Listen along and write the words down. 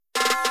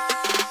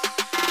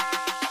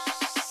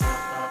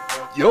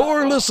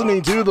You're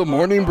listening to the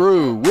Morning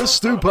Brew with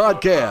Stu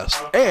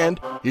podcast. And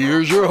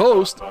here's your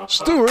host,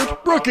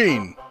 Stuart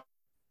Brooking.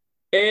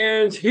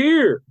 And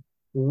here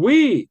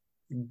we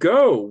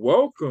go.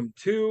 Welcome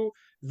to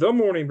the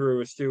Morning Brew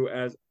with Stu.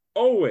 As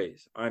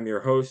always, I'm your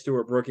host,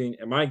 Stuart Brooking,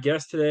 and my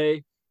guest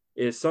today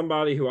is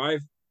somebody who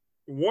I've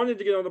wanted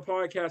to get on the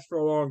podcast for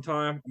a long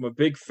time. I'm a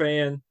big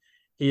fan.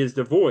 He is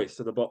the voice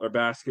of the Butler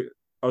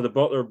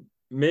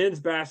men's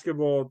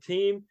basketball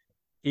team.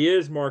 He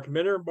is Mark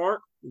Minner. Mark,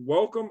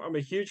 welcome. I'm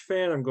a huge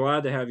fan. I'm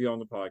glad to have you on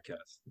the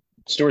podcast.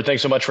 Stuart,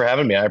 thanks so much for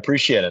having me. I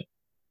appreciate it.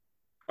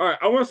 All right,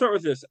 I want to start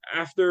with this.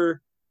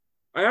 After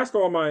I ask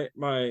all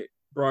my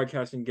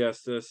broadcasting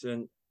guests this,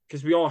 and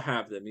because we all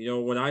have them. You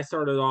know, when I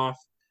started off,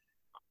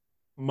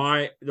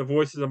 the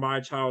voices of my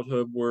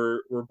childhood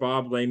were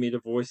Bob Lamey,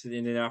 the voice of the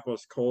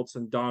Indianapolis Colts,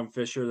 and Don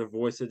Fisher, the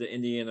voice of the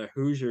Indiana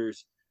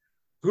Hoosiers.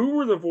 Who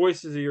were the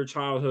voices of your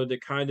childhood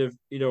that kind of,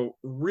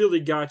 really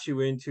got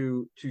you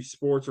into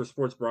sports or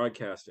sports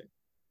broadcasting?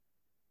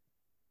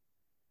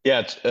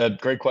 Yeah, it's a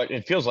great question.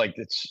 It feels like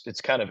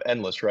it's kind of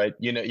endless, right?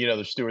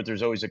 The Stuart.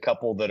 There's always a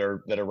couple that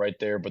are right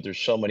there, but there's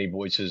so many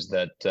voices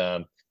that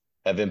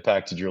have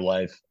impacted your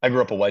life. I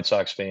grew up a White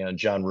Sox fan,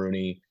 John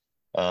Rooney,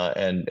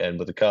 and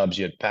with the Cubs,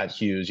 you had Pat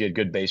Hughes. You had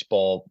good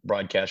baseball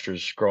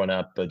broadcasters growing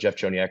up. Jeff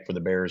Joniak for the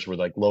Bears were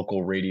like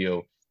local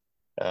radio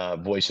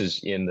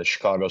voices in the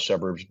Chicago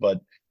suburbs. But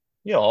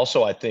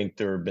also I think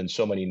there have been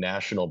so many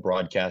national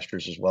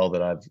broadcasters as well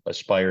that I've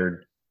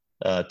aspired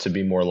to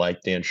be more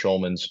like. Dan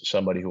Schulman's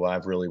somebody who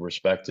I've really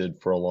respected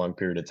for a long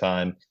period of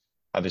time.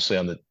 Obviously,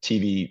 on the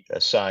TV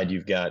side,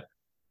 you've got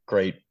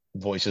great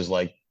voices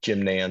like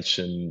Jim Nance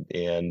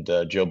and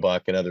Joe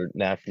Buck and other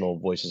national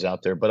voices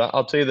out there. But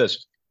I'll tell you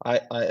this: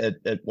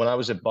 when I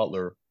was at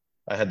Butler,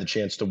 I had the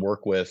chance to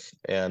work with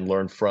and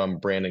learn from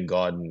Brandon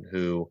Gaudin,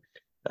 who,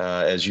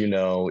 as you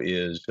know,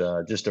 is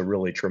just a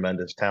really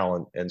tremendous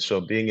talent. And so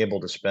being able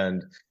to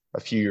spend a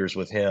few years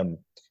with him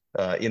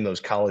in those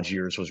college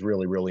years was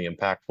really, really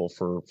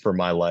impactful for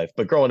my life.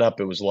 But growing up,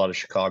 it was a lot of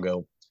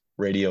Chicago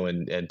radio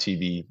and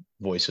TV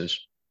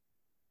voices.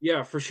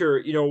 Yeah, for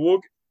sure.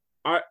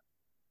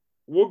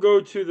 We'll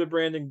go to the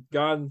Brandon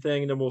Gaudin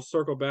thing, and then we'll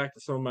circle back to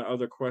some of my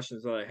other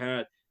questions that I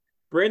had.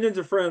 Brandon's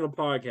a friend of the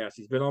podcast.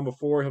 He's been on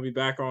before. He'll be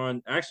back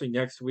on actually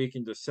next week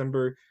in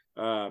December.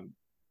 I'm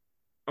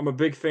a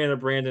big fan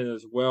of Brandon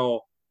as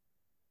well.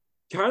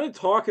 Kind of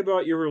talk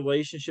about your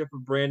relationship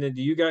with Brandon.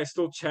 Do you guys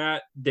still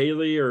chat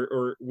daily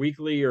or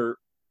weekly or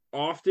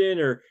often,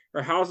 or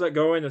how's that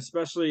going?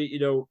 Especially,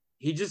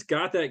 he just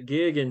got that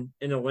gig in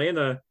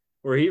Atlanta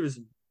where he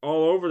was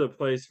all over the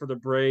place for the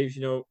Braves.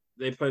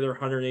 They play their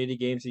 180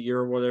 games a year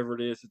or whatever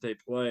it is that they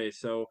play.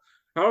 So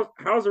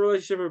how's the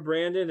relationship with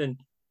Brandon,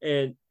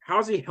 and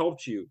how's he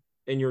helped you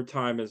in your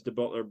time as the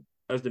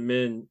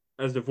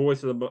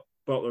voice of the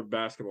Butler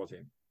basketball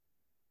team?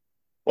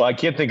 Well, I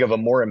can't think of a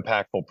more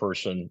impactful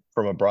person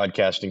from a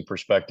broadcasting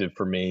perspective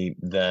for me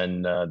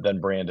than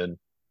Brandon.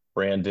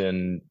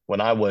 Brandon, when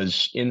I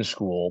was in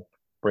school,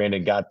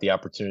 Brandon got the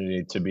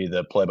opportunity to be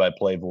the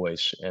play-by-play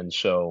voice, and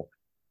so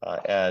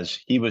as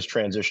he was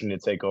transitioning to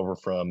take over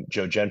from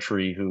Joe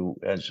Gentry, who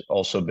has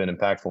also been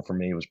impactful for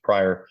me, he was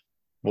prior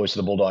voice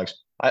of the Bulldogs.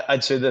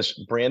 I'd say this: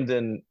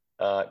 Brandon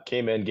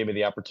came in, gave me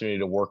the opportunity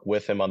to work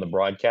with him on the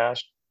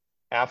broadcast.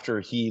 After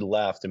he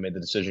left and made the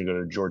decision to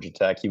go to Georgia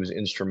Tech, he was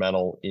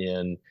instrumental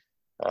in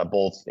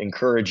both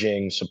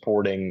encouraging,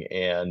 supporting,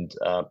 and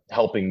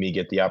helping me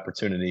get the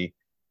opportunity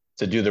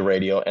to do the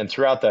radio. And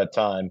throughout that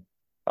time,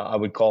 I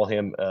would call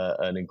him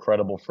an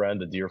incredible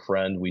friend, a dear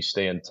friend. We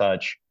stay in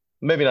touch,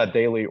 maybe not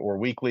daily or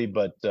weekly,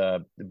 but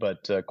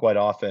quite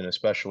often,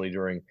 especially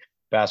during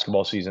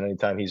basketball season.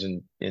 Anytime he's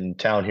in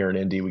town here in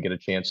Indy, we get a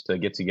chance to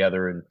get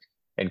together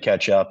and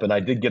catch up. And I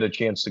did get a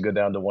chance to go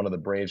down to one of the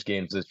Braves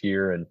games this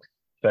year and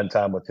spend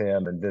time with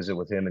him and visit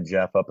with him and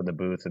Jeff up in the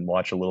booth and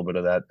watch a little bit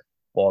of that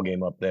ball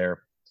game up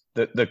there.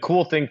 The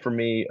cool thing for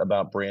me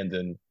about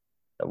Brandon,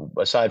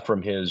 aside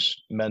from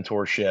his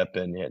mentorship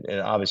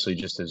and obviously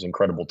just his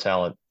incredible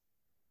talent,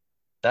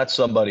 that's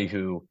somebody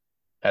who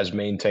has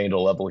maintained a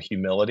level of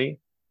humility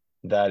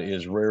that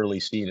is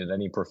rarely seen in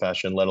any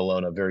profession, let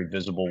alone a very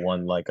visible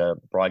one like a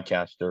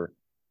broadcaster.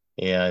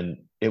 And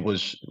it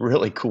was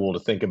really cool to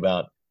think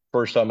about.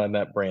 First time I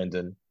met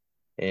Brandon,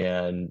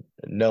 and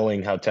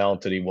knowing how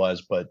talented he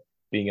was, but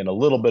being in a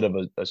little bit of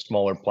a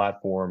smaller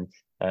platform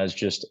as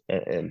just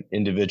an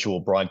individual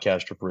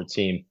broadcaster for a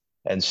team,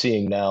 and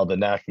seeing now the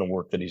national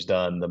work that he's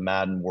done, the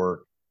Madden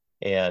work,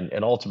 and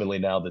ultimately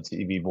now the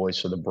TV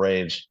voice of the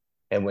Braves.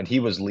 And when he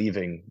was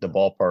leaving the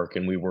ballpark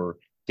and we were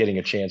getting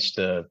a chance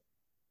to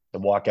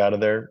walk out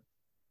of there,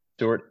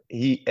 Stuart,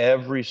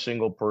 every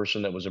single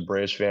person that was a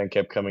Braves fan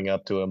kept coming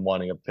up to him,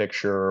 wanting a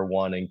picture,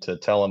 wanting to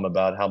tell him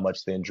about how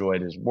much they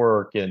enjoyed his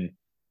work. And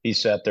he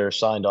sat there,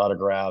 signed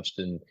autographs,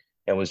 and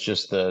was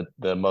just the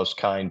most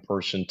kind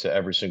person to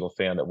every single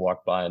fan that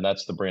walked by. And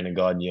that's the Brandon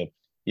Gaudin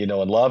you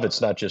know and love. It's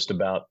not just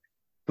about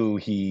who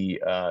he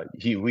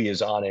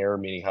is on air,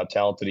 meaning how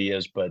talented he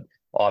is, but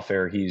off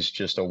air, he's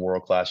just a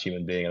world-class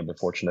human being. I've been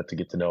fortunate to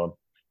get to know him.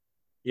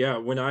 Yeah,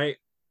 when I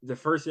the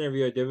first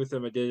interview I did with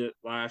him, I did it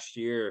last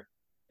year,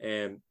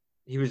 and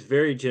he was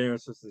very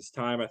generous with his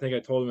time. I think I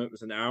told him it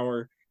was an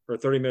hour or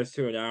 30 minutes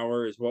to an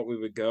hour is what we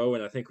would go,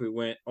 and I think we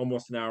went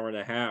almost an hour and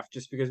a half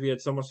just because we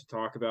had so much to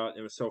talk about and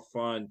it was so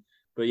fun.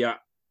 But yeah,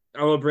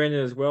 I love Brandon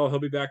as well. He'll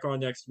be back on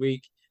next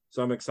week,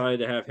 so I'm excited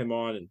to have him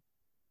on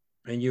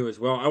and you as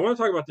well. I want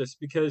to talk about this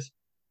because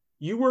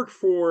you work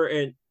for,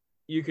 and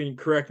you can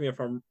correct me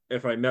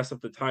if I mess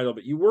up the title,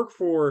 but you work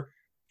for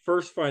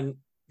First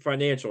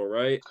Financial,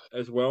 right?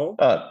 As well.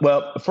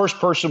 Well, First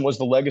Person was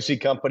the legacy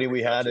company I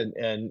we got had,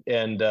 you.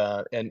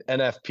 and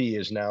NFP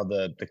is now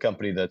the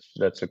company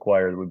that's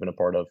acquired. We've been a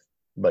part of,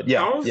 but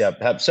How's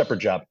have separate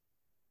job.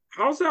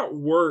 how's that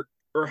work,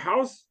 or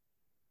how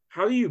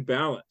do you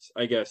balance,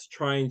 I guess,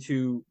 trying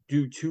to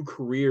do two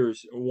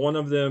careers? One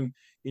of them,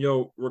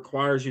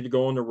 requires you to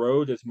go on the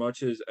road as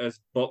much as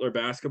Butler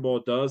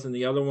basketball does, and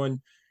the other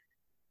one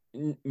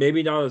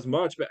maybe not as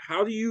much. But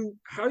how do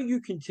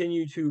you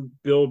continue to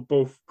build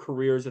both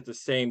careers at the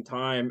same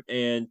time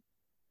and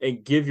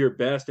give your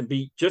best and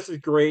be just as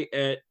great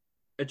at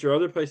your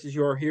other places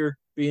you are here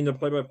being the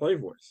play-by-play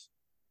voice?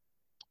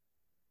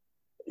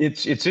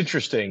 It's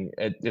interesting.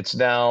 It's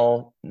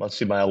now, let's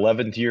see, my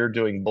 11th year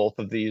doing both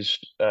of these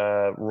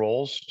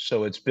roles.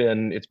 So it's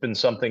been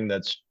something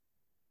that's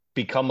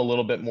become a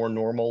little bit more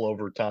normal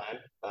over time,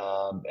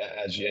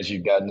 as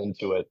you've gotten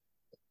into it.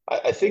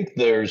 I think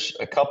there's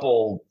a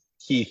couple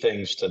key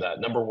things to that.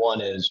 Number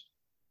one is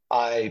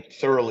I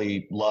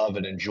thoroughly love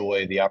and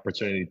enjoy the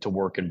opportunity to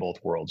work in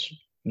both worlds.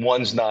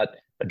 One's not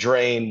a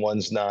drain,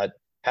 one's not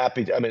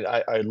happy. I mean,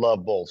 I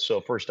love both.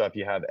 So first off,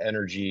 you have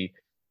energy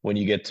when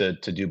you get to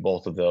do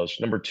both of those.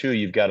 Number two,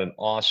 you've got an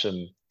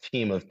awesome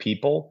team of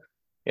people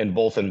in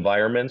both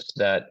environments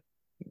that,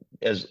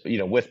 as you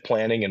know, with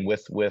planning and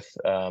with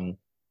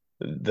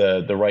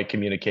the right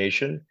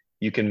communication,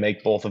 you can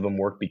make both of them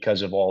work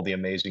because of all the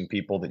amazing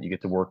people that you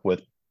get to work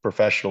with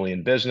professionally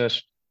in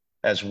business,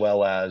 as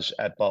well as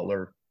at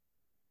Butler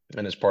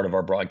and as part of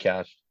our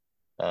broadcast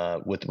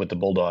with the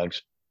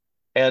Bulldogs.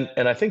 And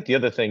I think the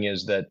other thing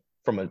is that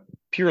from a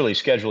purely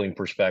scheduling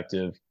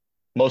perspective,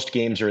 most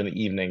games are in the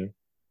evening.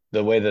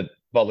 The way that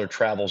Butler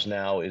travels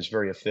now is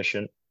very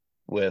efficient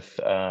with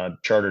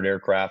chartered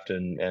aircraft,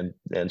 and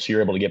so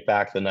you're able to get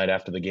back the night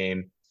after the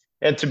game.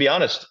 And to be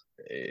honest,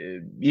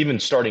 even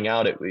starting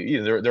out,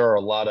 there are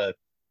a lot of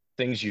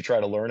things you try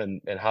to learn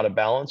and how to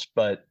balance,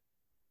 but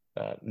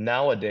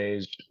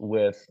nowadays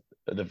with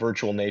the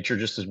virtual nature,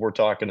 just as we're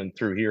talking and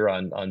through here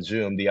on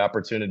Zoom, the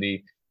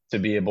opportunity to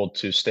be able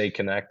to stay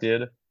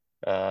connected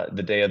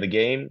the day of the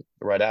game,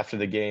 right after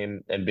the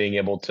game, and being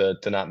able to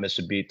not miss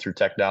a beat through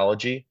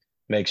technology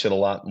makes it a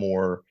lot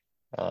more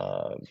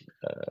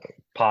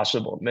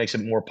possible. Makes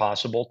it more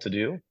possible to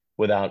do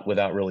without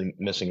really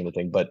missing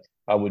anything. But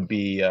I would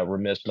be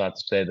remiss not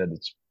to say that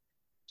it's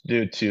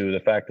due to the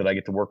fact that I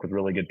get to work with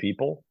really good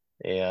people,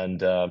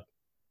 and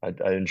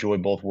I enjoy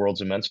both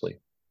worlds immensely.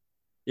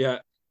 Yeah,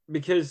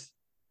 because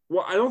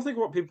I don't think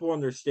what people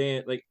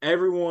understand, like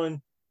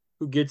everyone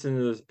who gets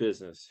into this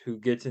business, who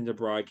gets into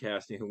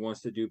broadcasting, who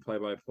wants to do play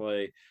by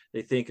play,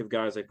 they think of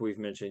guys like we've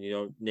mentioned,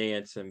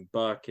 Nance and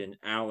Buck and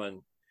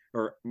Allen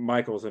or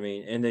Michaels, I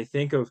mean, and they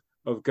think of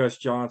Gus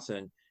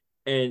Johnson,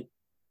 and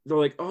they're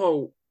like,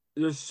 oh,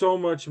 there's so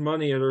much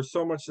money or there's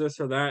so much this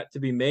or that to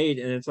be made,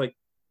 and it's like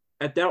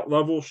at that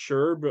level,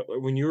 sure, but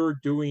when you're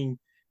doing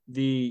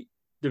the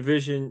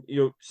division,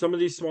 some of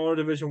these smaller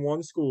Division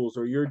 1 schools,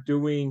 or you're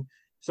doing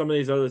some of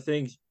these other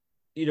things,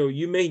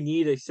 you may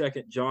need a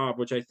second job,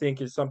 which I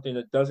think is something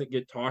that doesn't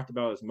get talked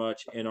about as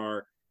much in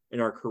our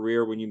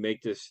career when you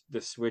make this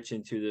switch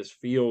into this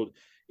field.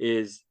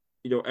 Is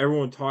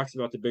everyone talks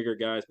about the bigger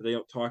guys, but they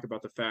don't talk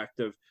about the fact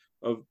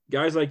of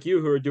guys like you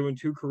who are doing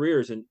two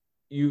careers, and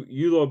you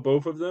love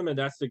both of them, and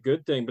that's the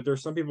good thing. But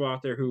there's some people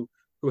out there who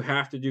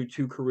have to do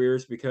two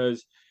careers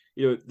because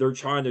they're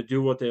trying to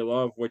do what they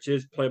love, which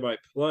is play by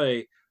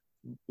play,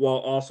 while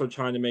also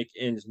trying to make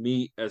ends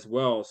meet as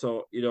well.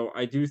 So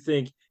I do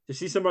think to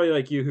see somebody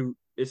like you who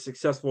is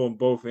successful in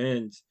both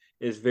ends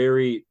is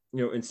very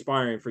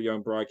inspiring for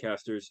young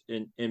broadcasters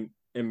in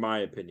my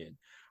opinion.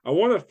 I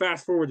want to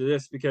fast forward to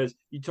this because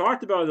you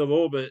talked about it a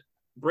little bit.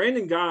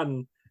 Brandon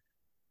Godden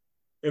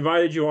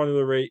invited you onto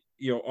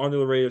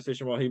the radio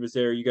station while he was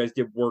there. You guys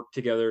did work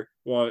together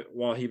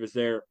while he was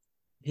there.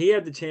 He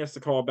had the chance to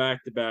call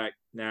back-to-back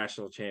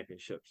national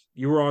championships.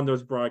 You were on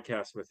those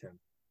broadcasts with him.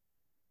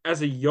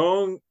 As a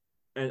young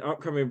and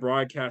upcoming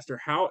broadcaster,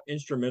 how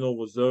instrumental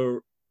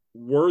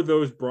were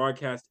those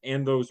broadcasts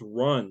and those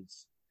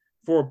runs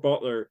for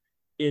Butler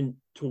into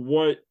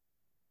what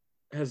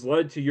has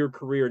led to your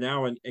career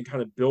now and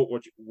kind of built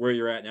where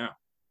you're at now?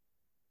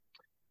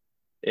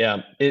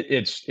 Yeah,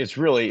 it's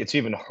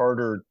even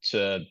harder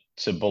to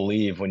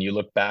believe when you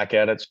look back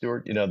at it,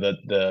 Stuart. You know,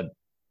 the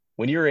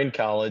when you're in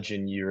college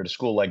and you're at a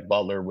school like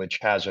Butler, which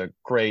has a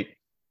great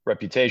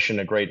reputation,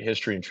 a great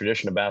history and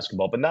tradition of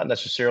basketball, but not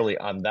necessarily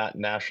on that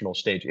national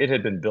stage. It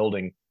had been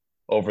building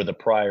over the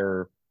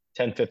prior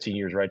 10, 15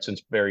 years, right?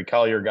 Since Barry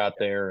Collier got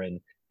there.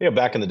 And,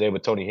 back in the day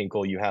with Tony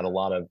Hinkle, you had a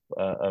lot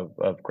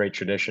of great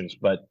traditions.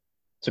 But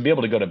to be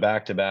able to go to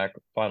back-to-back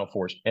Final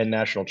Fours and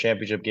national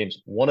championship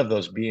games, one of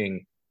those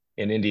being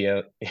in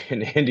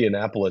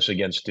Indianapolis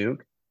against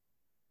Duke,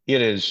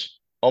 it is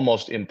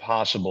almost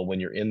impossible when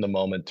you're in the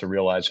moment to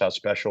realize how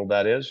special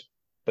that is.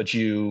 But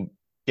you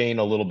gain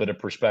a little bit of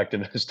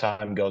perspective as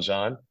time goes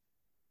on.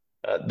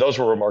 Those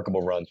were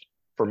remarkable runs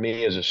for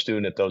me as a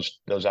student at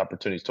those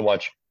opportunities to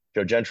watch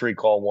Joe Gentry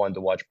call one,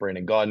 to watch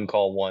Brandon Gaudin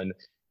call one,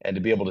 and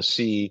to be able to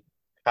see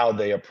how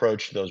they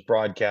approached those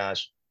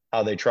broadcasts,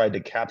 how they tried to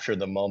capture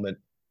the moment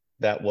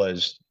that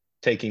was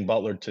taking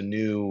Butler to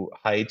new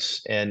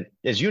heights. And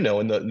as you know,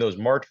 in those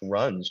March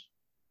runs,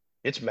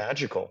 it's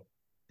magical.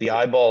 The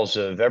eyeballs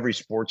of every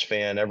sports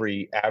fan,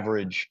 every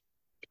average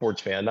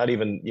sports fan, not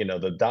even,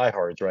 the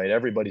diehards, right?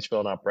 Everybody's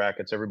filling out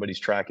brackets, everybody's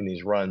tracking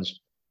these runs.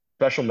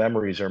 Special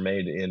memories are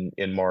made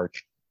in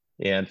March.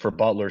 And for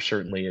Butler,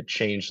 certainly it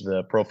changed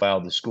the profile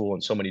of the school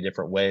in so many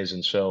different ways.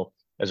 And so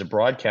as a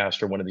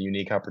broadcaster, one of the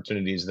unique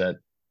opportunities that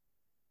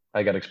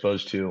I got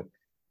exposed to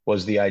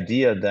was the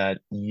idea that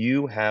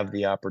you have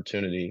the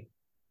opportunity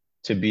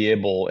to be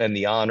able, and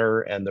the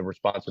honor and the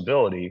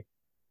responsibility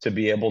to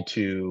be able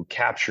to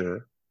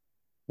capture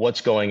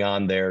what's going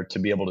on there, to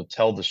be able to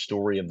tell the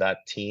story of that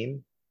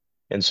team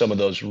in some of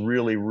those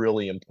really,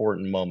 really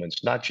important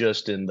moments, not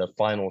just in the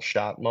final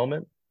shot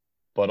moment,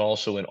 but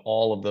also in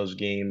all of those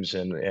games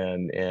and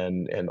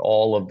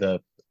all of the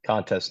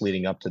contests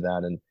leading up to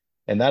that.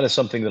 And that is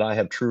something that I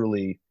have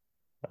truly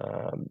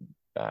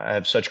I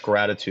have such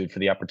gratitude for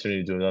the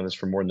opportunity to have done this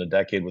for more than a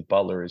decade with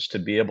Butler, is to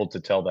be able to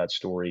tell that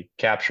story,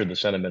 capture the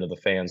sentiment of the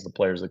fans, the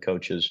players, the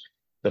coaches,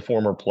 the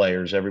former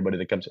players, everybody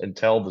that comes, and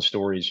tell the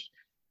stories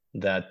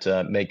that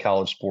make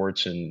college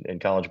sports and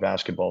college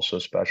basketball so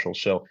special.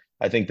 So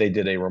I think they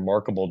did a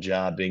remarkable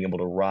job being able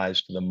to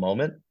rise to the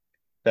moment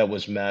that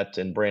was met.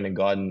 And Brandon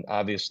Gaudin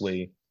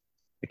obviously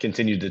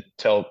continued to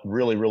tell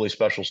really, really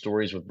special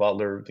stories with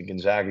Butler, the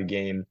Gonzaga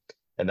game,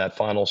 and that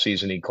final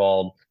season he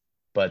called,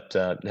 but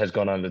has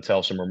gone on to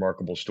tell some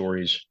remarkable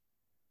stories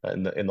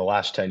in the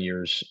last 10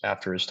 years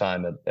after his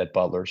time at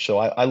Butler. So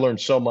I learned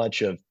so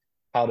much of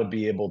how to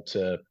be able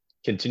to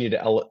continue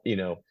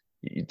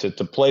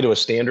to play to a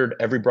standard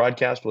every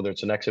broadcast, whether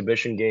it's an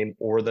exhibition game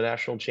or the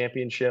national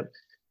championship,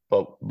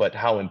 but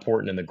how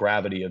important and the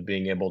gravity of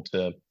being able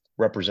to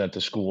represent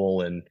the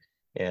school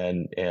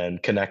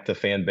and connect the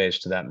fan base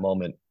to that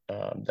moment.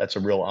 That's a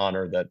real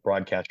honor that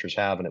broadcasters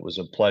have, and it was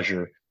a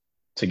pleasure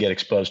to get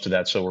exposed to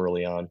that so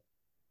early on.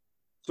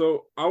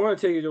 So I want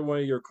to take you to one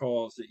of your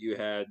calls that you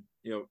had,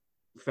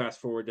 fast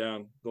forward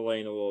down the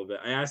lane a little bit.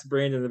 I asked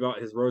Brandon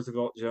about his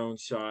Roosevelt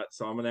Jones shot,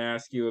 so I'm going to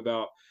ask you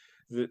about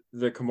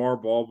the Kamar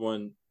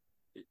Baldwin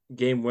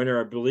game winner,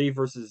 I believe,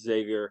 versus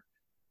Xavier.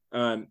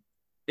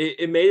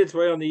 It made its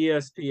way on the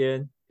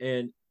ESPN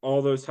and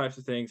all those types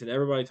of things, and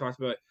everybody talks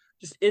about it.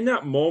 Just in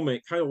that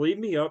moment, kind of lead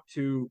me up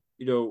to,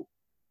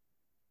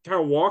 kind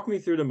of walk me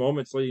through the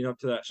moments leading up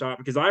to that shot,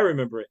 because I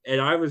remember it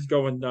and I was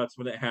going nuts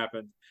when it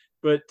happened.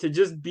 But to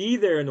just be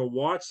there and to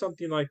watch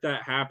something like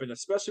that happen,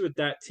 especially with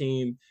that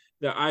team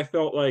that I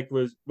felt like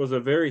was a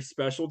very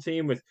special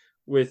team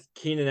with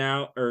Keenan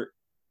out or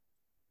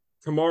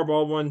Kamar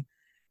Baldwin,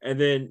 and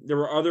then there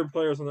were other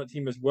players on that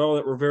team as well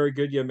that were very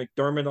good. You had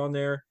McDermott on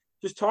there.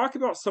 Just talk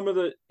about some of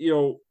the,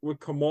 with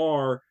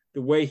Kamar,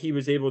 the way he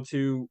was able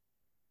to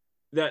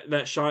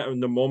that shot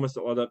and the moments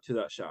that led up to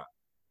that shot.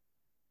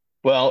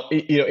 Well,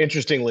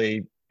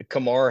 interestingly,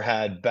 Kamar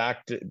had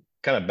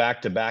kind of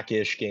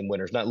back-to-back-ish game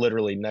winners, not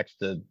literally next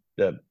to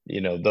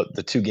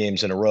the two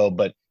games in a row,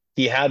 but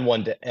he had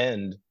one to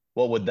end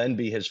what would then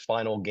be his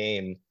final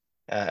game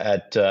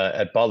at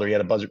Butler. He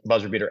had a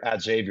buzzer beater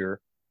at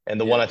Xavier, and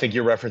the one I think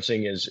you're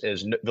referencing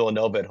is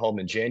Villanova at home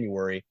in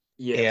January.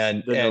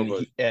 Yes,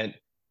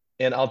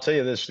 and I'll tell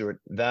you this, Stuart,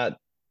 that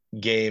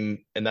game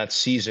and that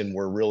season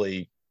were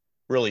really,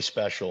 really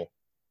special.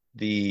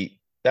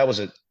 That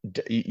was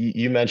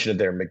you mentioned it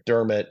there,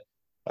 McDermott,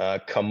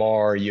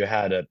 Kamar, you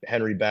had a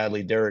Henry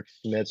Badley, Derek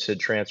Smits had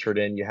transferred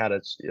in, you had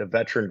a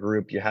veteran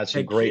group, you had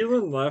some great.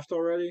 Keelan left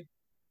already.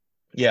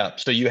 Yeah,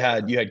 so you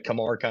had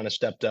Kamar kind of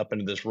stepped up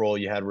into this role.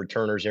 You had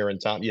returners, Aaron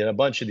Thomas. You had a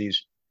bunch of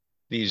these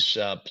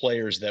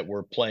players that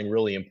were playing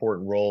really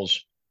important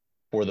roles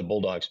for the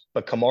Bulldogs.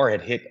 But Kamar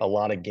had hit a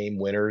lot of game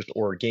winners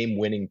or game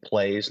winning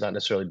plays, not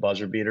necessarily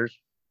buzzer beaters,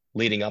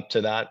 leading up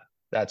to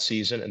that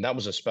season. And that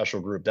was a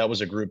special group. That was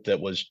a group that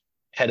was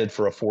headed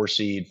for a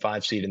 4-seed,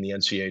 5-seed in the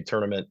NCAA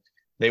tournament.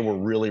 They were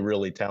really,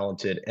 really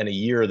talented. And a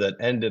year that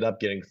ended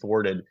up getting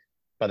thwarted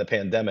by the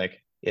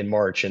pandemic in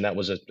March. And that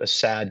was a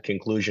sad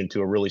conclusion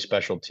to a really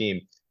special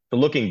team.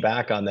 But looking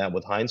back on that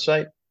with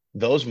hindsight,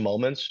 those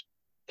moments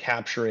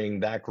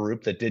capturing that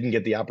group that didn't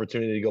get the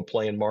opportunity to go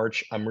play in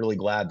March, I'm really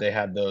glad they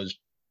had those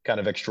kind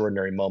of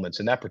extraordinary moments.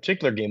 And that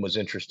particular game was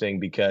interesting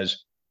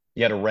because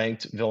you had a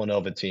ranked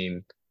Villanova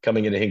team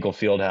coming into Hinkle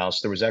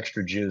Fieldhouse. There was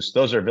extra juice.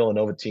 Those are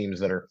Villanova teams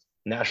that are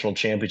national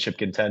championship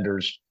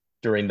contenders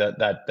during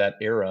that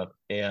era.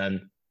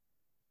 And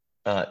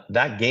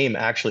that game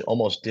actually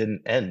almost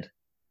didn't end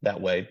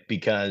that way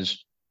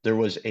because there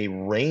was a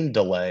rain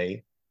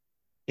delay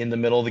in the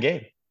middle of the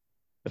game.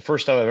 The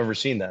first time I've ever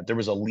seen that. There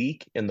was a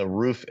leak in the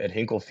roof at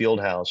Hinkle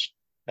Fieldhouse,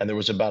 and there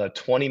was about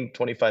a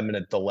 20-25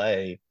 minute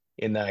delay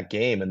in that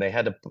game. And they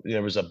had to,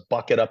 there was a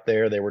bucket up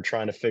there. They were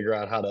trying to figure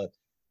out how to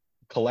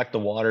collect the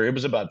water. It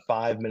was about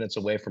 5 minutes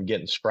away from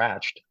getting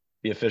scratched.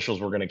 The officials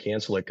were going to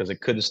cancel it because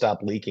it couldn't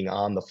stop leaking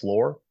on the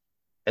floor.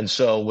 And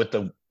so, with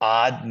the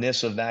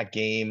oddness of that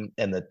game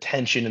and the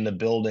tension in the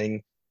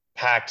building,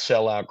 packed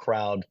sellout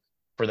crowd,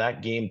 for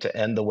that game to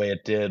end the way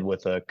it did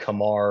with a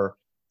Kamar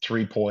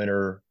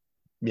 3-pointer,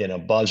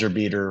 buzzer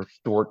beater,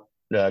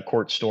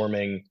 court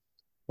storming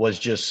was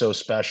just so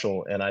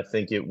special. And I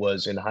think it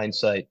was, in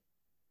hindsight,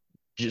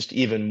 just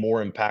even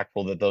more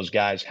impactful that those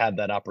guys had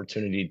that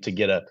opportunity to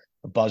get a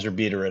buzzer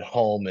beater at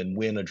home and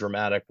win a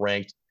dramatic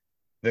ranked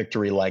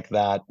victory like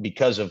that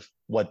because of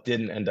what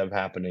didn't end up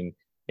happening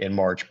in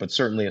March, but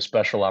certainly a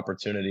special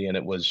opportunity. And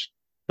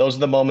those are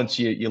the moments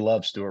you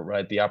love, Stuart,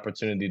 right? The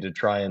opportunity to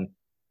try and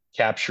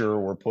capture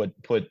or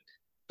put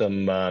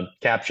some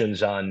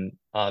captions on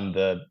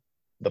the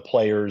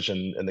players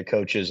and the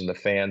coaches and the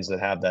fans that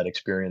have that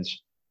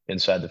experience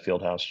inside the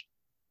field house.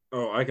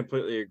 Oh, I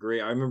completely agree.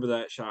 I remember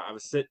that shot. I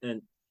was sitting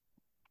in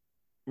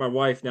my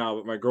wife now,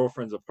 but my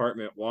girlfriend's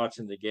apartment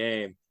watching the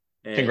game.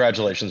 And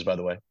Congratulations, by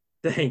the way.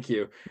 thank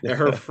you. And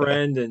her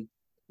friend and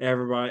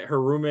everybody,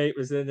 her roommate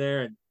was in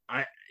there. And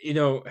you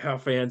know how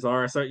fans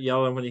are. I start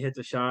yelling when he hits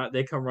a shot.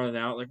 They come running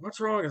out like, "What's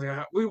wrong?" I was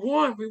like, "We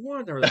won, we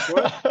won." They were like,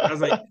 "What?" I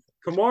was like,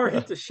 "Kamar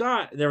hit the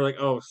shot." And they were like,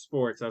 "Oh,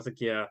 sports." I was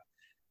like, "Yeah."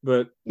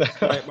 But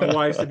my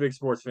wife's a big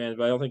sports fan,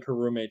 but I don't think her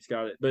roommates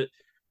got it. But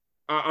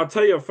I'll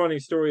tell you a funny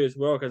story as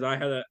well because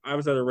I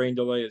was at a rain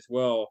delay as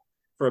well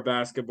for a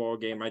basketball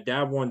game. My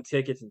dad won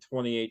tickets in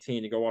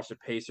 2018 to go watch the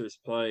Pacers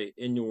play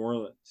in New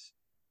Orleans,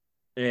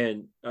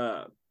 and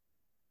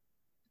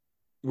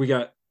we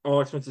got all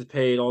expenses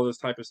paid, all this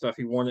type of stuff.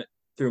 He won it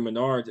through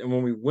Menards, and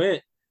when we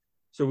went,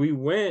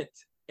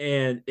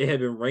 and it had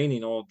been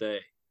raining all day,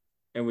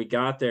 and we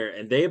got there,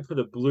 and they had put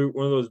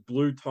one of those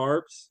blue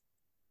tarps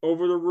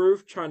over the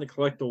roof trying to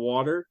collect the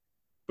water,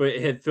 but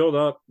it had filled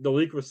up. The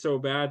leak was so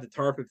bad, the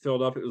tarp had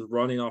filled up. It was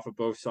running off of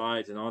both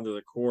sides and onto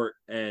the court,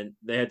 and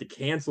they had to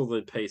cancel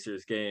the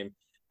Pacers game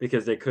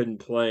because they couldn't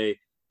play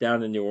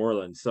down in New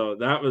Orleans. So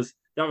that was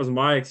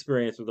my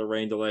experience with the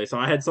rain delay. So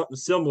I had something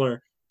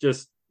similar,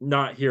 just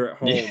not here at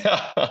home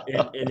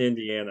Yeah. in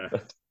Indiana.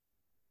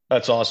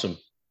 That's awesome.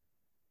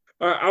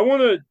 I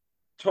want to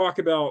talk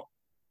about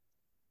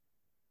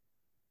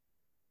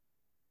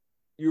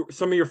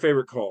some of your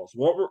favorite calls.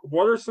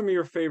 What are some of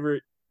your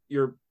favorite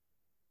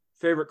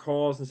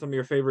calls and some of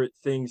your favorite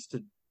things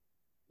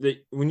that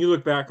when you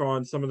look back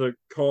on some of the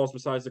calls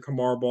besides the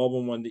Kamar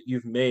Baldwin one that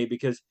you've made?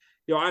 Because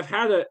like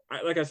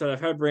I said, I've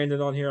had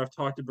Brandon on here. I've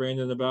talked to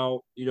Brandon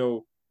about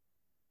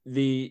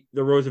the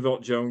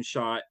Roosevelt Jones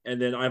shot,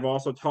 and then I've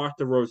also talked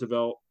to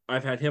Roosevelt.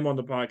 I've had him on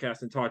the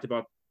podcast and talked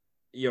about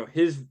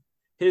his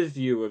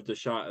view of the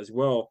shot as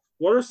well.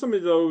 What are some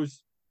of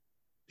those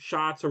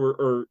shots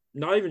or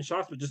not even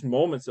shots, but just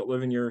moments that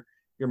live in your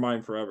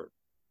mind forever?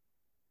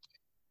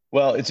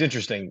 Well, it's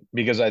interesting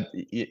because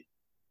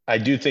I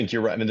do think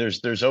you're right. I mean,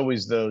 there's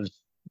always those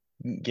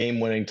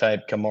game-winning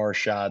type Kamar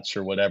shots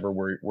or whatever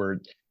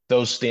where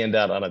those stand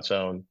out on its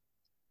own.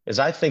 As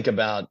I think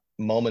about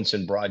moments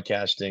in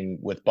broadcasting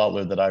with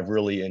Butler that I've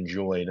really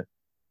enjoyed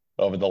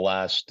over the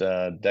last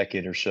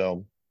decade or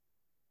so,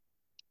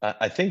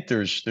 I think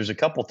there's a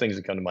couple things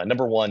that come to mind.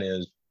 Number one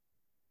is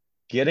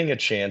getting a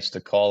chance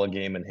to call a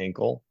game in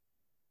Hinkle.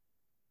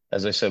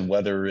 As I said,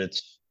 whether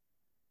it's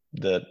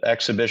the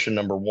exhibition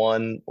number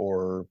one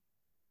or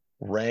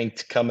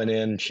ranked coming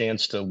in,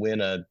 chance to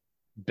win a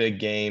big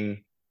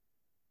game,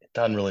 it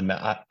doesn't really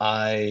matter.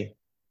 I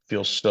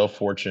feel so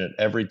fortunate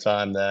every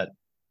time that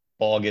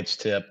ball gets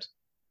tipped,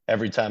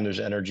 every time there's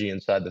energy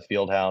inside the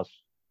field house.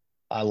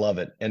 I love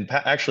it. And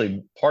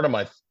actually, part of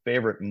my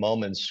favorite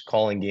moments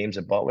calling games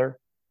at Butler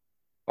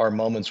are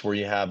moments where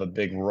you have a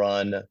big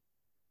run,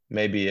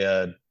 maybe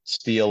a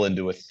steal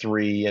into a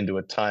three, into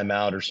a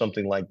timeout or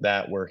something like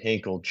that, where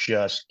Hinkle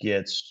just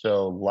gets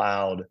so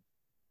loud.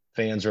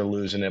 Fans are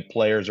losing it,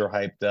 players are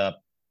hyped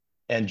up.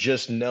 And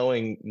just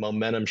knowing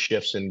momentum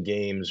shifts in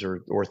games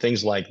or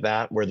things like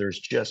that, where there's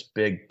just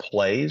big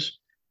plays.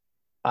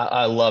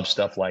 I love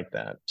stuff like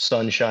that.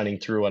 Sun shining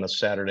through on a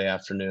Saturday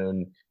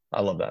afternoon.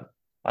 I love that.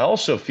 I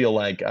also feel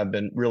like I've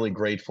been really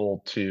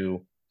grateful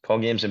to call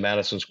games in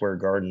Madison Square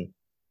Garden,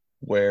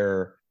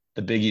 where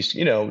the Big East,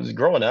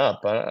 growing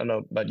up, I don't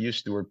know about you,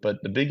 Stuart,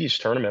 but the Big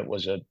East tournament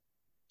was a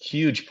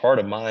huge part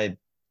of my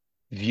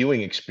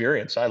viewing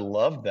experience. I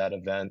loved that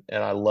event,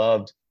 and I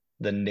loved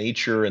the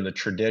nature and the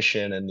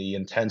tradition and the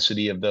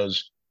intensity of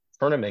those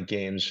tournament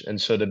games. And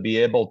so to be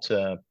able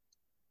to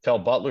tell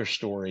Butler's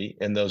story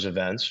in those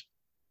events,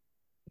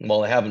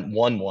 while I haven't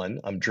won one,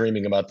 I'm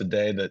dreaming about the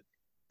day that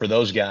for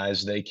those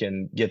guys they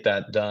can get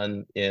that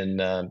done in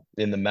the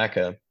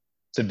Mecca.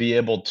 To be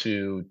able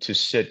to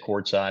sit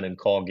courtside and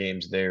call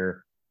games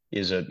there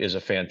is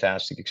a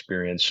fantastic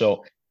experience.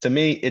 So to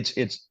me,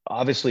 it's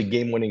obviously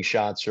game-winning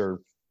shots are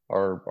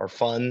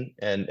fun,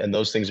 and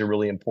those things are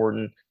really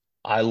important.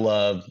 I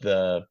love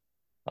the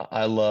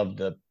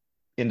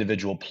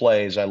individual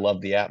plays. I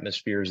love the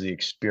atmospheres, the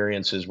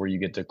experiences where you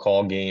get to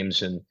call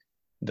games, and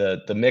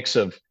the mix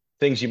of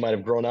things you might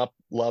have grown up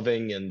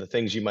loving and the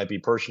things you might be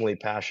personally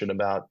passionate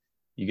about.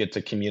 You get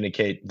to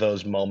communicate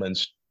those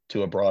moments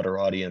to a broader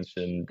audience,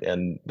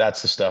 and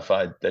that's the stuff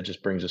that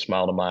just brings a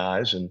smile to my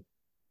eyes and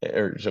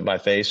or to my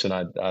face, and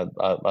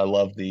I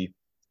love the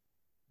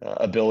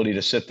ability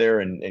to sit there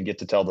and get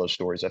to tell those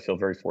stories. I feel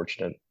very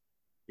fortunate.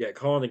 Yeah,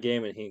 calling a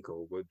game in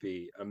Hinkle would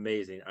be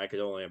amazing. I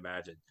could only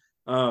imagine.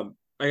 I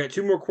got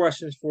two more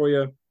questions for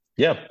you,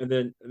 Yeah.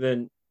 and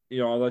then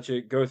I'll let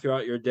you go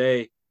throughout your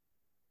day.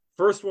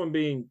 First one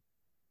being,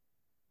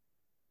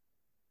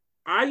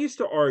 I used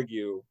to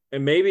argue,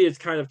 and maybe it's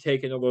kind of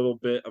taken a little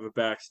bit of a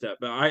back step,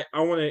 but I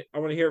want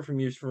to hear it from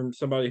you, from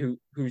somebody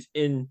who's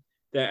in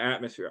that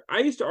atmosphere. I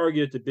used to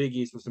argue that the Big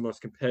East was the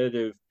most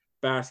competitive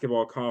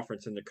basketball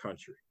conference in the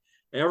country,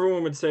 and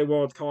everyone would say,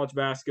 "Well, it's college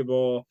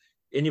basketball;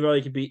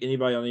 anybody can beat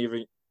anybody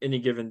on any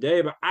given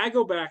day." But I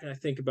go back and I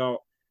think about,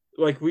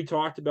 like we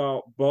talked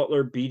about,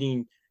 Butler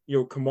beating,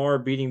 Kamar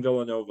beating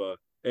Villanova,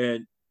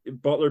 and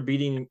Butler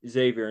beating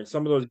Xavier, and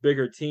some of those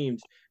bigger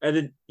teams. And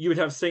then you would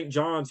have St.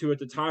 John's, who at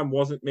the time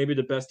wasn't maybe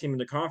the best team in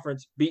the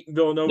conference, beating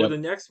Villanova the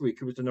Yep. next week,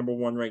 who was the number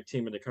one ranked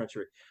team in the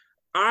country.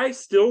 I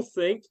still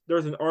think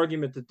there's an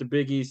argument that the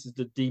Big East is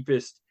the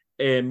deepest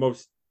and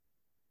most,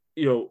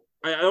 I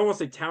don't want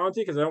to say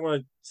talented, because I don't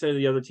want to say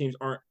the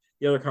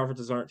other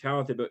conferences aren't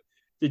talented, but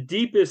the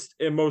deepest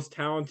and most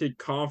talented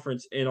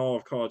conference in all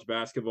of college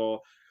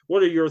basketball.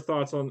 What are your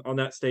thoughts on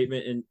that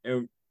statement?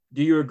 And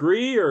do you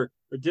agree or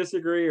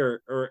disagree,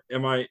 or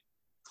am I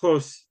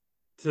close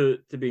to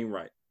being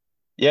right?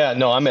 Yeah,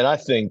 no, I mean, I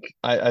think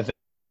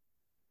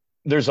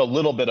there's a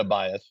little bit of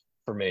bias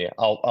for me.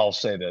 I'll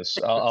say this.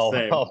 Same.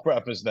 I'll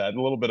preface that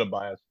a little bit of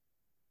bias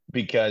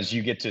because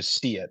you get to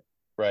see it,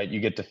 right? You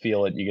get to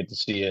feel it, you get to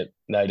see it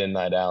night in,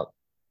 night out.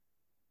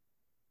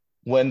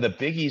 When the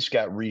Big East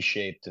got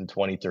reshaped in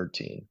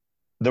 2013,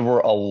 there were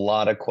a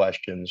lot of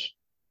questions.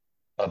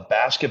 A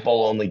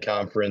basketball only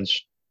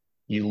conference,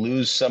 you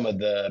lose some of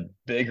the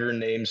bigger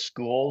name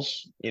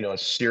schools,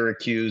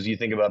 Syracuse, you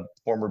think about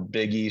former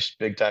Big East,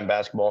 big time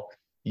basketball.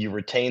 You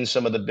retain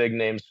some of the big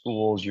name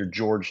schools, your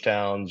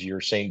Georgetowns, your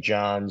St.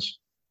 John's,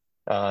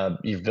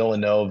 your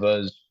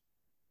Villanovas,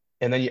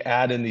 and then you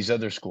add in these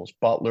other schools,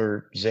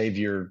 Butler,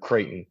 Xavier,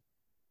 Creighton.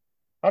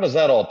 How does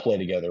that all play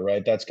together,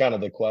 right? That's kind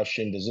of the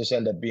question. Does this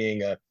end up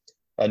being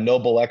a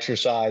noble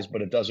exercise,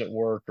 but it doesn't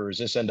work? Or does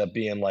this end up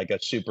being like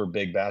a super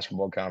big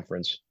basketball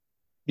conference?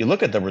 You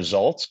look at the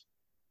results,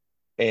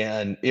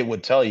 and it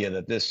would tell you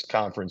that this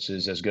conference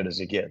is as good as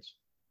it gets.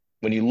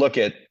 When you look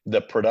at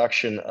the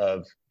production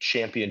of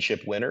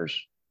championship winners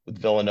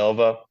with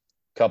Villanova, a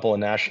couple of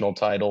national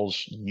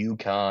titles,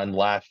 UConn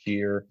last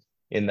year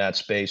in that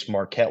space,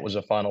 Marquette was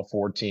a Final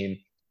Four team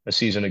a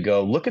season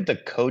ago. Look at the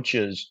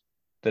coaches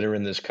that are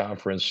in this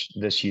conference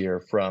this year,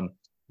 from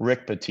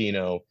Rick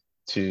Pitino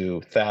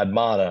to Thad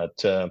Matta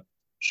to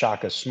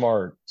Shaka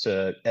Smart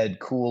to Ed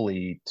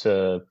Cooley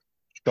to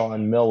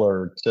Sean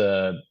Miller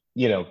to,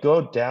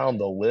 go down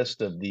the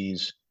list of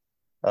these,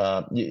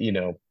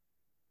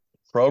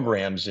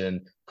 programs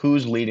and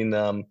who's leading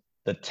them,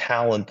 the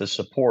talent, the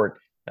support.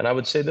 And I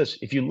would say this,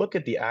 if you look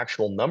at the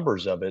actual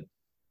numbers of it,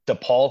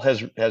 DePaul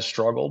has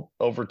struggled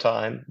over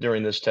time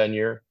during this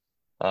tenure.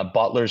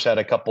 Butler's had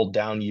a couple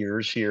down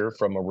years here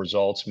from a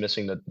results,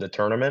 missing the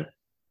tournament.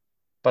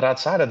 But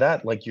outside of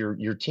that, like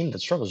your team that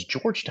struggles,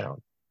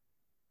 Georgetown,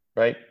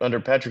 right? Under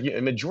Patrick, I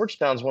mean,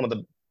 Georgetown's one of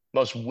the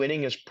most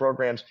winningest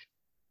programs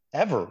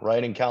ever,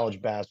 right, in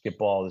college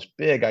basketball. This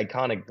big,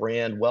 iconic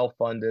brand, well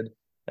funded,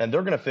 and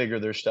they're going to figure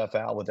their stuff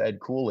out with Ed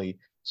Cooley.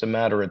 It's a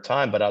matter of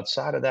time. But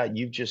outside of that,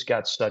 you've just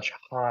got such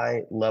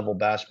high level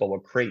basketball.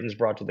 What Creighton's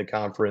brought to the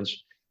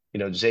conference,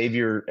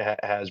 Xavier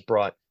has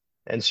brought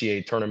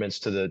NCAA tournaments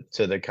to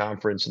the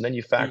conference, and then you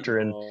Eaton factor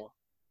in Hall.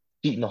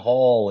 Keaton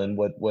Hall and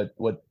what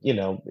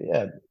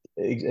yeah,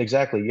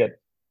 exactly. You get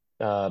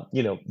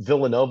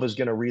Villanova's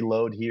going to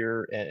reload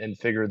here and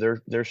figure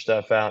their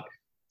stuff out.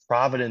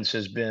 Providence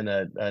has been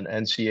an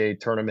NCAA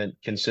tournament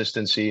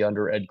consistency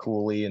under Ed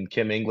Cooley, and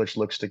Kim English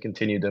looks to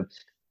continue to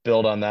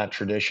build on that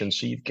tradition.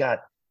 So you've got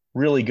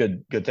really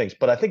good things.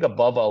 But I think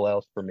above all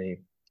else for me,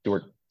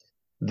 Stuart,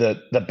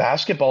 the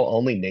basketball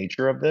only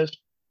nature of this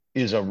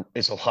is a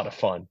lot of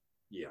fun.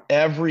 Yeah.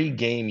 Every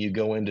game you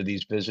go into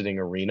these visiting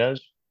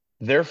arenas,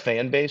 their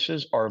fan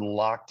bases are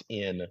locked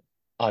in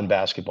on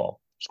basketball.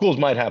 Schools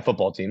might have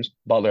football teams,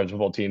 Butler has a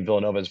football team,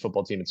 Villanova has a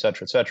football team, et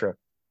cetera, et cetera.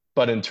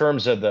 But in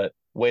terms of the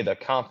way the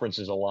conference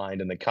is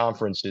aligned and the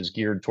conference is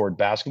geared toward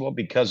basketball,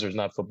 because there's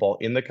not football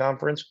in the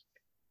conference,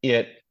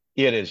 it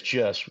is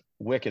just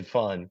wicked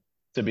fun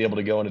to be able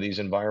to go into these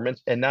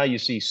environments. And now you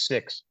see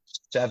 6,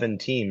 7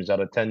 teams out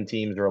of 10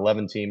 teams or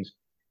 11 teams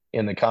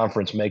in the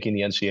conference making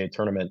the NCAA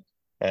tournament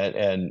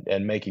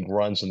and making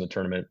runs in the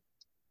tournament.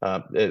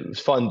 It was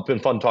fun. Been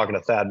fun talking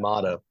to Thad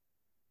Matta,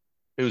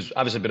 who's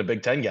obviously been a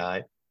Big Ten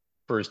guy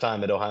for his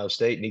time at Ohio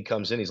State, and he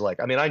comes in. He's like,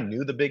 I mean, I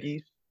knew the Big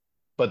East,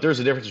 but there's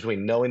a difference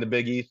between knowing the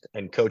Big East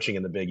and coaching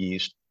in the Big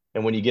East.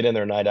 And when you get in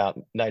there night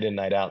in,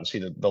 night out, and see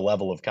the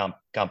level of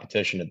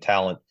competition and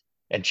talent,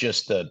 and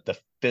just the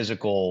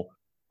physical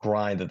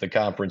grind that the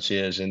conference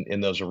is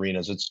in those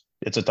arenas,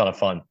 it's a ton of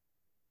fun.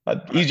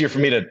 Easier for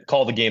me to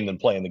call the game than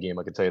play in the game,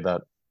 I can tell you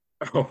that.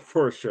 Oh,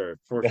 for sure,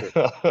 for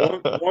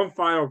sure. One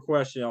final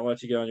question, I'll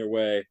let you get on your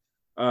way.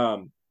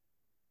 And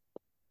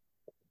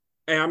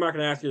I'm not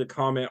going to ask you to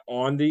comment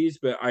on these,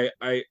 but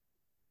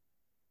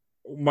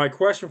my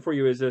question for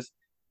you is this: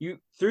 you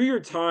through your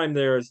time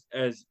there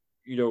as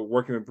you know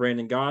working with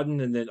Brandon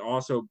Godden and then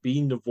also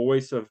being the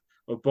voice of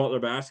Butler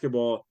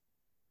basketball,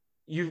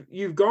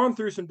 you've gone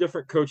through some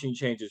different coaching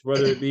changes,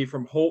 whether it be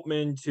from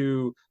Holtman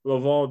to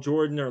Laval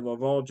Jordan or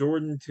Laval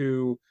Jordan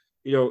to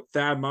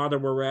Thad Matta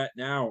where we're at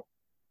now.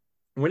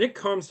 When it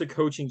comes to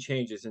coaching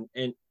changes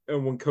and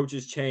when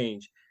coaches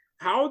change,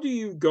 how do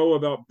you go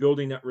about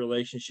building that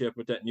relationship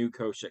with that new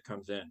coach that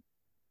comes in?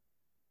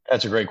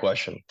 That's a great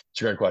question.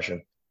 It's a great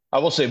question. I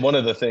will say one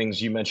of the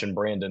things you mentioned,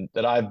 Brandon,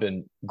 that I've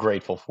been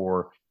grateful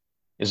for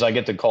is I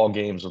get to call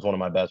games with one of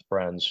my best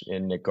friends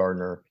in Nick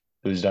Gardner,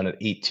 who's done it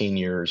 18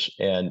 years.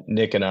 And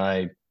Nick and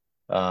I,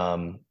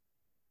 um,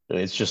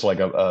 it's just like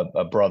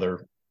a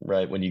brother,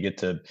 right? When you get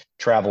to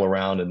travel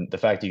around, and the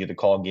fact that you get to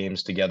call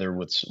games together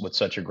with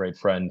such a great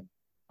friend,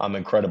 I'm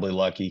incredibly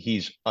lucky.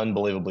 He's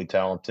unbelievably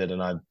talented,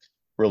 and I've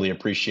really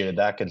appreciated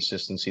that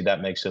consistency.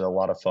 That makes it a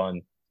lot of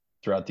fun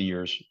throughout the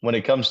years. When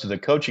it comes to the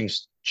coaching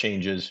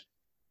changes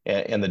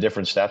and the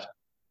different steps,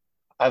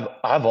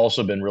 I've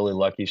also been really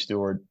lucky,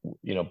 Stuart.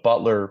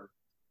 Butler,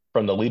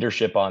 from the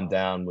leadership on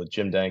down with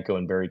Jim Danko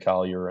and Barry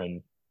Collier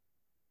and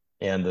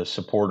the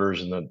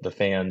supporters and the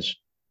fans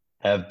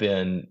have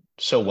been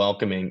so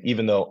welcoming.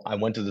 Even though I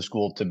went to the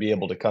school to be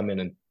able to come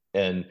in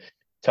and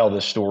tell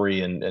this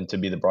story and to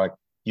be the broad,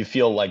 you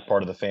feel like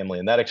part of the family,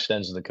 and that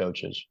extends to the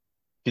coaches.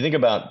 If you think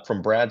about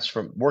from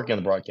working on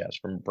the broadcast,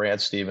 from Brad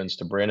Stevens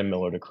to Brandon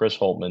Miller to Chris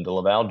Holtman to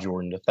Laval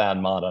Jordan to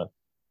Thad Matta,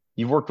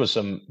 you've worked with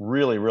some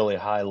really, really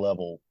high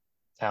level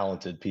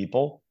talented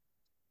people,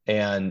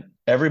 and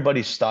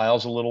everybody's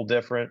style's a little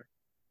different.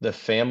 The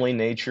family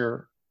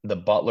nature, the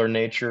Butler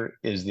nature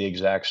is the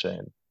exact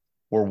same.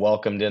 We're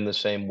welcomed in the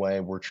same way.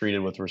 We're treated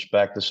with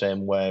respect the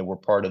same way. We're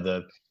part of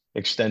the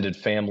extended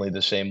family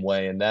the same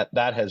way. And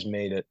that has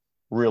made it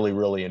really,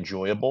 really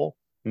enjoyable,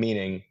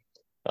 meaning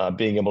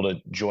being able to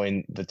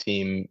join the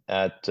team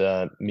at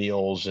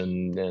meals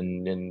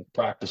and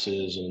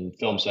practices and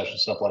film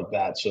sessions, stuff like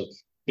that. So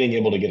being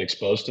able to get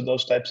exposed to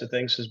those types of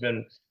things has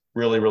been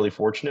really, really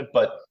fortunate.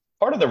 But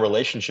part of the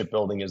relationship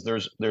building is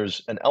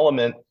there's an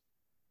element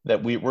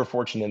that we're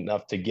fortunate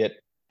enough to get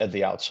at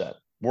the outset.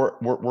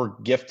 We're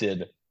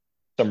gifted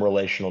some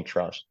relational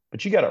trust,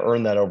 but you got to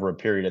earn that over a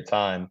period of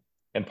time.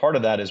 And part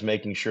of that is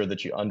making sure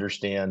that you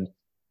understand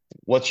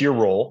what's your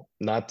role,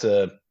 not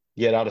to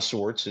get out of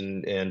sorts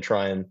and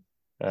try and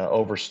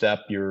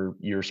overstep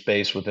your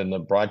space within the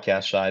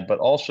broadcast side, but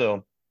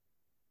also,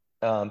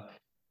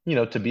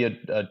 to be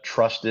a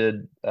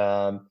trusted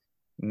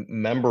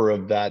member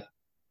of that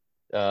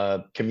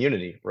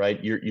community,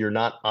 right? You're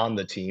not on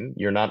the team.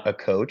 You're not a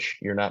coach.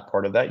 You're not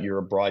part of that. You're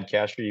a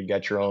broadcaster. You've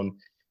got your own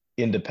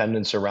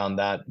independence around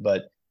that,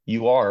 but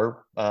you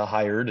are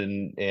hired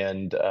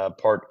and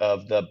part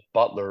of the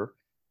Butler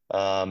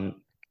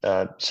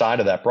side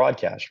of that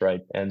broadcast,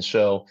 right? And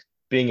so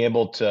being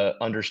able to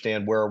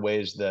understand where are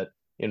ways that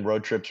in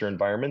road trips or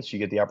environments, you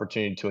get the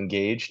opportunity to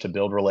engage, to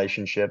build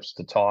relationships,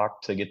 to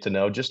talk, to get to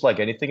know, just like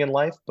anything in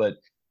life. But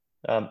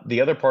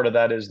the other part of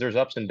that is there's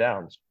ups and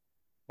downs.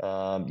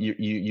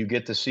 You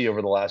get to see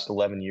over the last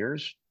 11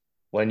 years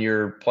when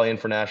you're playing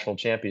for national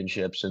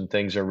championships and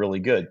things are really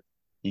good.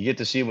 You get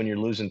to see when you're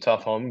losing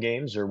tough home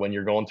games or when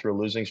you're going through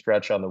a losing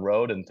stretch on the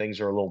road and things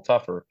are a little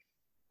tougher.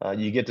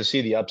 You get to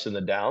see the ups and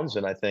the downs.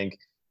 And I think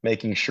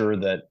making sure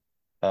that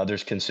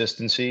there's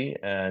consistency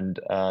and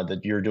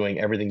that you're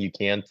doing everything you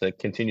can to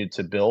continue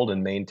to build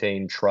and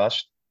maintain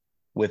trust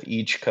with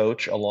each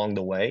coach along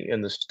the way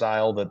in the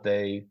style that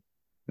they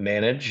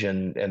manage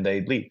and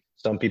they lead.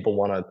 Some people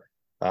want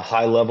a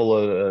high level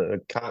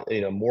of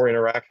more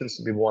interactions.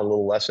 Some people want a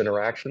little less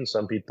interaction.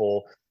 Some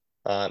people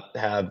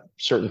have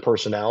certain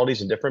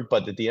personalities and different.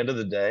 But at the end of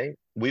the day,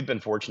 we've been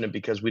fortunate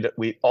because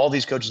we all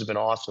these coaches have been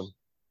awesome,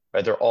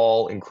 right? They're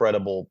all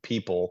incredible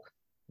people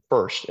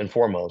first and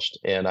foremost,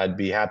 and I'd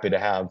be happy to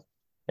have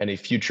any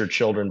future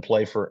children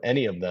play for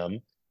any of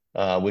them,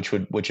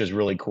 which is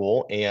really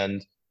cool.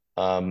 And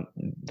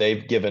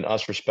they've given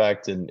us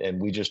respect, and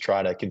we just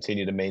try to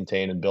continue to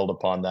maintain and build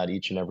upon that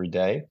each and every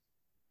day.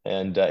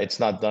 And it's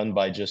not done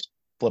by just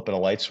flipping a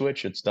light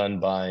switch. It's done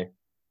by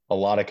a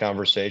lot of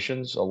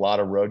conversations, a lot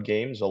of road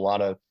games, a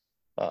lot of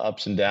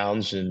ups and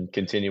downs, and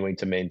continuing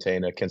to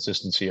maintain a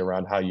consistency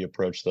around how you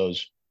approach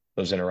those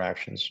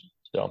interactions.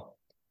 So,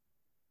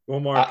 Well,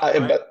 Mark,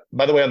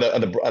 by the way,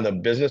 on the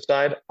business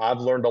side, I've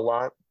learned a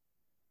lot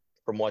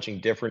from watching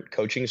different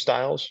coaching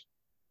styles,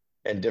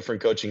 and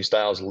different coaching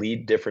styles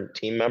lead different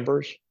team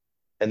members.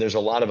 And there's a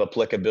lot of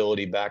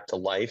applicability back to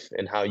life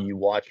and how you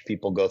watch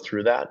people go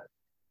through that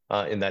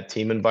in that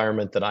team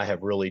environment that I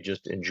have really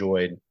just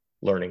enjoyed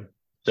learning.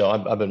 So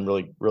I've been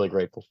really, really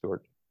grateful,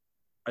 Stuart.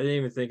 I didn't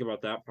even think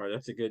about that part.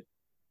 That's a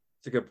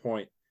good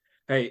point.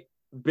 Hey,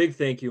 big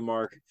thank you,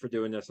 Mark, for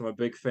doing this. I'm a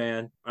big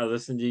fan. I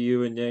listen to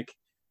you and Nick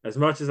as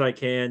much as I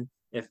can.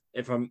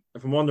 If I'm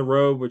on the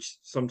road, which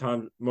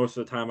sometimes most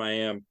of the time I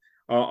am,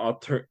 I'll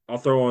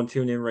throw on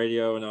tune in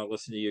radio and I'll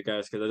listen to you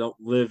guys because I don't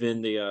live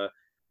in the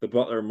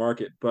Butler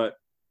market. But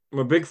I'm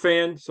a big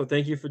fan, so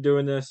thank you for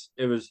doing this.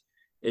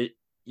 It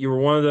you were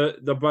one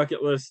of the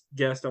bucket list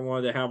guests I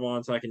wanted to have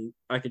on, so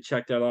I can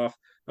check that off.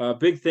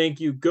 Big thank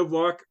you. Good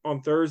luck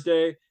on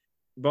Thursday.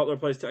 Butler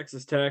plays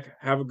Texas Tech.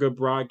 Have a good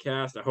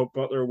broadcast. I hope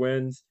Butler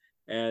wins.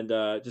 And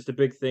just a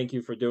big thank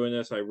you for doing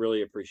this. I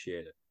really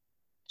appreciate it.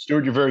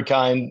 Stuart, you're very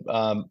kind.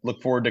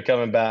 Look forward to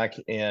coming back,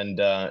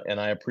 and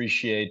I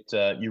appreciate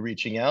you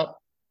reaching out,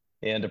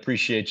 and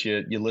appreciate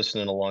you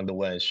listening along the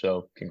way.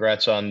 So,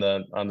 congrats on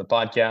the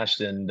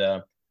podcast,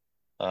 and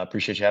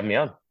appreciate you having me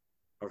on.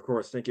 Of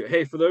course, thank you.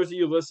 Hey, for those of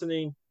you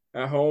listening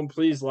at home,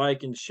 please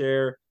like and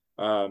share,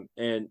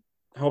 and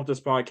help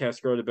this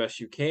podcast grow the best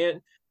you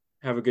can.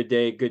 Have a good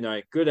day, good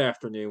night, good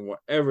afternoon,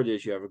 whatever it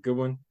is you have a good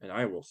one, and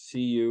I will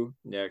see you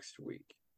next week.